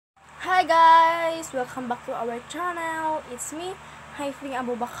Hi guys! Welcome back to our channel. It's me, Haifing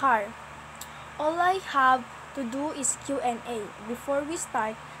Abubakar. All I have to do is Q&A. Before we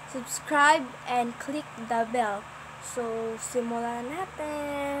start, subscribe and click the bell. So, simulan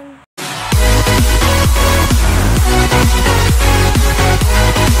natin!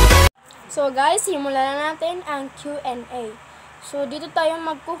 So guys, simulan na natin ang Q&A. So, dito tayo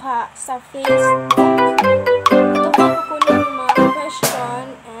magkuha sa Facebook. Ito ko kukunin yung mga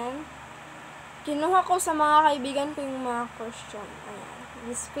question and kinuha ko sa mga kaibigan ko yung mga question. Ayan.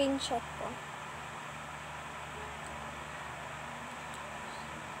 I-screenshot ko.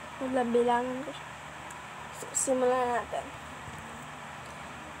 Bilangan ko siya. So, simulan natin.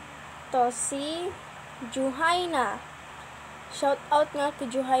 To si Juhaina. Shout out nga kay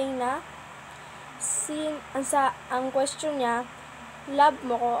Juhaina. Ang question niya, love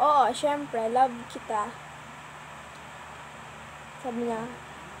mo ko? Oo, syempre, love kita. Sabi niya,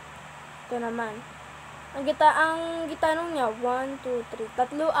 ito naman. Ang gitanong niya, 1, 2, 3.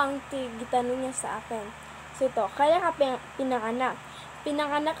 Tatlo ang gitanong niya sa akin. So ito, kaya ka pinanganak.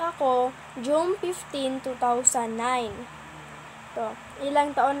 Pinanganak ako June 15, 2009. Ito,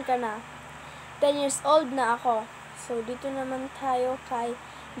 ilang taon ka na? 10 years old na ako. So dito naman tayo kay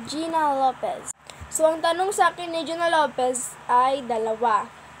Gina Lopez. So, ang tanong sa akin ni Gina Lopez ay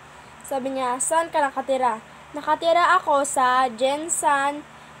dalawa. Sabi niya, saan ka nakatira? Nakatira ako sa General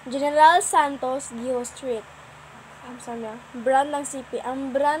Santos, Giho Street. Sabi niya, brand ng CP.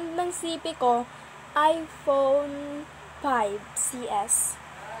 Ang brand ng CP ko, iPhone 5 CS.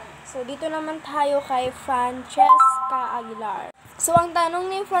 So, dito naman tayo kay Francesca Aguilar. So, ang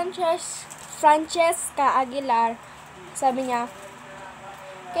tanong ni Francesca Aguilar, sabi niya,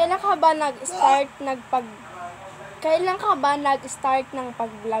 kailan ka ba nag-start ng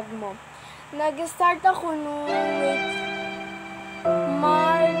pag-vlog mo? Nag-start ako noong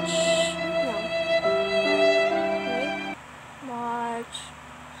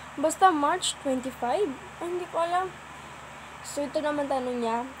March 25? Ay, hindi ko alam. So, ito naman tanong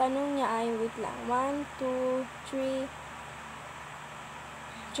niya. Tanong niya ay, wait lang. 1, 2,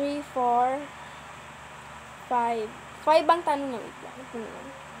 3, 4, 5. 5 ang tanong niya. Wait lang. Ito naman.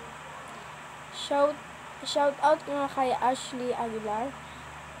 Shout out nga kay Ashley Aguilar.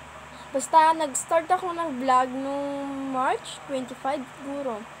 Basta, nag-start ako ng vlog noong March 25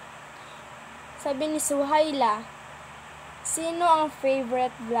 siguro. Sabi ni Suhaila, sino ang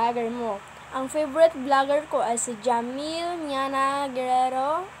favorite vlogger mo? Ang favorite vlogger ko ay si Jamil Nyana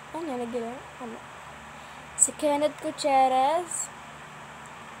Guerrero. Nyana Guerrero? Ano? Si Kenneth Gutierrez.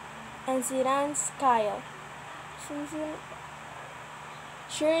 And si Rance Kyle.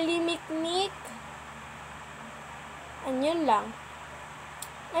 Shirley Miknik. Yun lang.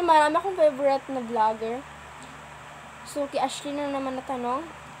 Ay, marami akong favorite na vlogger. So, kay Ashley na naman natanong,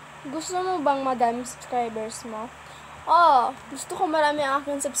 gusto mo bang madami subscribers mo? Oo, gusto ko marami ang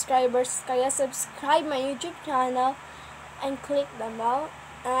aking subscribers. Kaya subscribe my YouTube channel and click the bell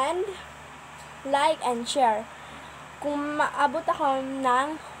and like and share. Kung maabot ako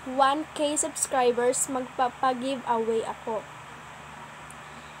ng 1K subscribers, magpapag-giveaway ako.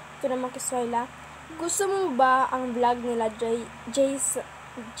 Ito naman kay Swayla. Gusto mo ba ang vlog nila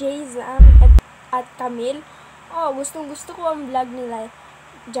Jayzam at Camille? Oh, gustong-gusto ko ang vlog nila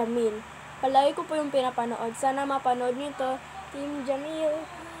Jamil. Palagi ko po yung pinapanood. Sana mapanood nyo to, Team Jamil.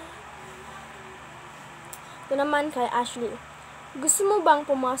 Ito naman kay Ashley. Gusto mo bang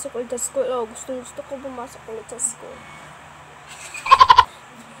pumasok ulit sa school? Oh, gustong-gusto ko pumasok ulit sa school.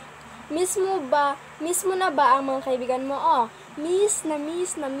 Miss mo na ba ang mga kaibigan mo? Oh, miss ko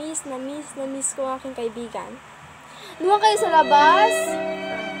ang aking kaibigan. Doon kayo sa labas?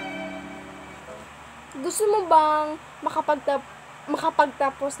 Gusto mo bang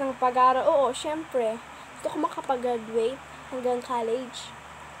makapagtapos ng pag-aaral? Oo, syempre. Gusto ko makapag-graduate hanggang college.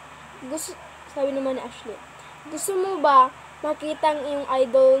 Sabi naman ni Ashley, gusto mo ba makita ang iyong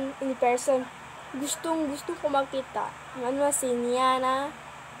idol in person? Gusto ko makita. Ano si Niana?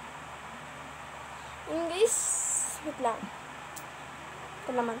 Guys, wait lang.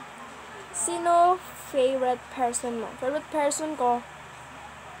 Ito naman. Sino favorite person mo? Favorite person ko,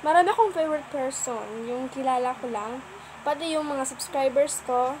 marami akong favorite person. Yung kilala ko lang. Pati yung mga subscribers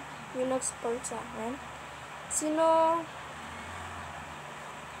ko, yung nag-support sa akin. Sino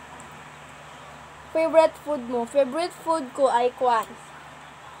favorite food mo? Favorite food ko ay kwan.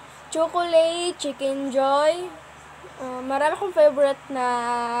 Chocolate, chicken joy. Marami akong favorite na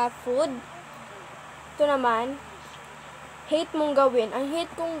food. Ito naman, hate mong gawin. Ang hate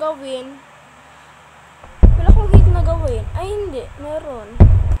kong gawin, wala akong hate na gawin. Ay, hindi. Meron.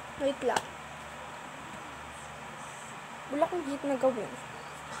 Wait lang. Wala akong hate na gawin.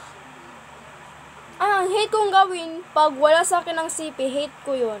 ang hate kong gawin, pag wala sa akin ng CP, hate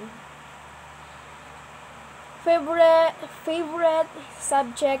ko yun. Favorite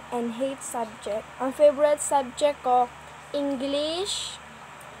subject and hate subject. Ang favorite subject ko, English,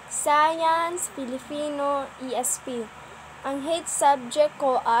 Science, Filipino, ESP. Ang hate subject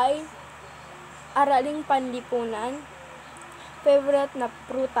ko ay Araling Panlipunan. Favorite na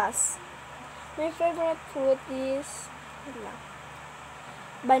prutas. My favorite fruit is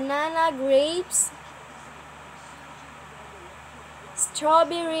banana, grapes,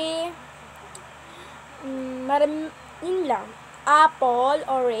 strawberry, yun lang. Apple,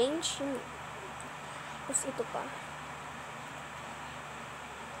 orange. Tapos ito pa.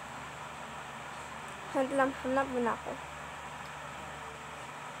 Hanap mo na ako.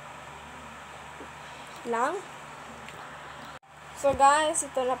 Lang. So guys,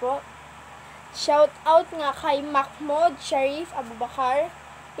 ito na po. Shout out nga kay Sharif Abubakar.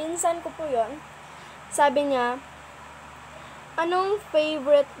 Pinsan ko po yon. Sabi niya, anong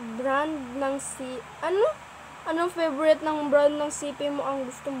favorite brand ng Anong favorite ng brand ng CP mo ang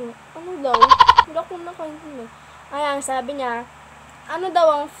gusto mo? Ano daw? Hindi ako nakaintindi. Ayan, sabi niya, ano daw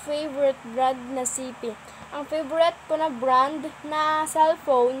ang favorite brand na CP? Ang favorite ko na brand na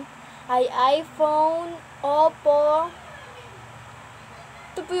cellphone ay iPhone, Oppo.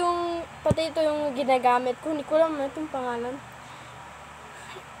 Ito po pati ito yung ginagamit ko. Hindi ko alam itong pangalan.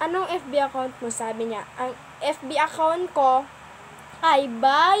 Anong FB account mo? Sabi niya, ang FB account ko ay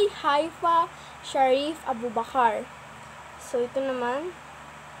by Haifa Sharif Abubakar. So, ito naman.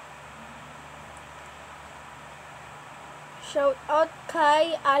 Shout out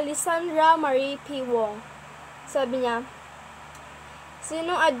kay Alessandra Marie P. Wong. Sabi niya,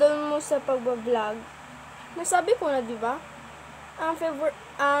 sino idol mo sa pagbablog? Nasabi ko na, di ba? Ang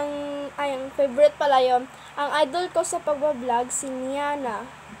favorite pala yun. Ang idol ko sa pagbablog, si Niana.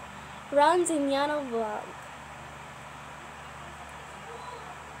 Round si Niana Vlog.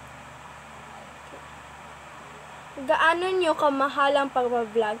 Gaano nyo kamahal ang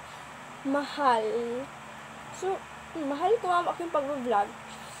pagbablog? Mahal. So, mahal ko ang aking pagbablog.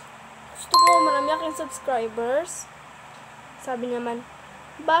 Gusto ko marami aking subscribers. Sabi naman,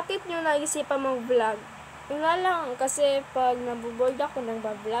 bakit nyo naisipan mag-vlog? Yun nga lang, kasi pag nabuboard ako,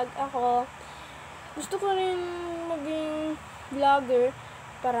 nagbablog ako. Gusto ko rin maging vlogger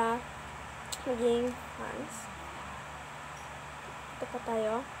para maging fans. Ito pa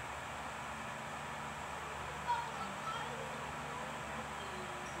tayo.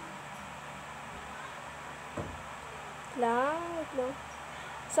 Wait lang.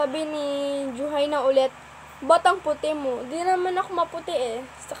 Sabi ni Juhay na ulit, batang puti mo. Di naman ako maputi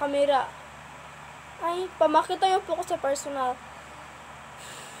sa camera. Ay, pamakita niyo po ko sa personal.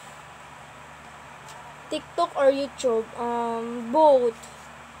 TikTok or YouTube? Both.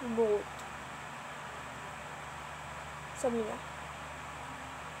 Sabi niya.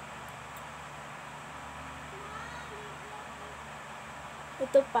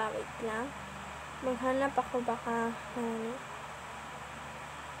 Ito pa, wait lang. Maghanap ako baka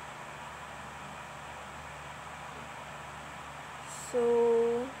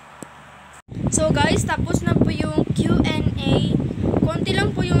So guys, tapos na po yung Q&A. Konti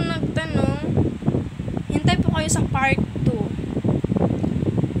lang po yung nagtanong. Hintay po kayo sa part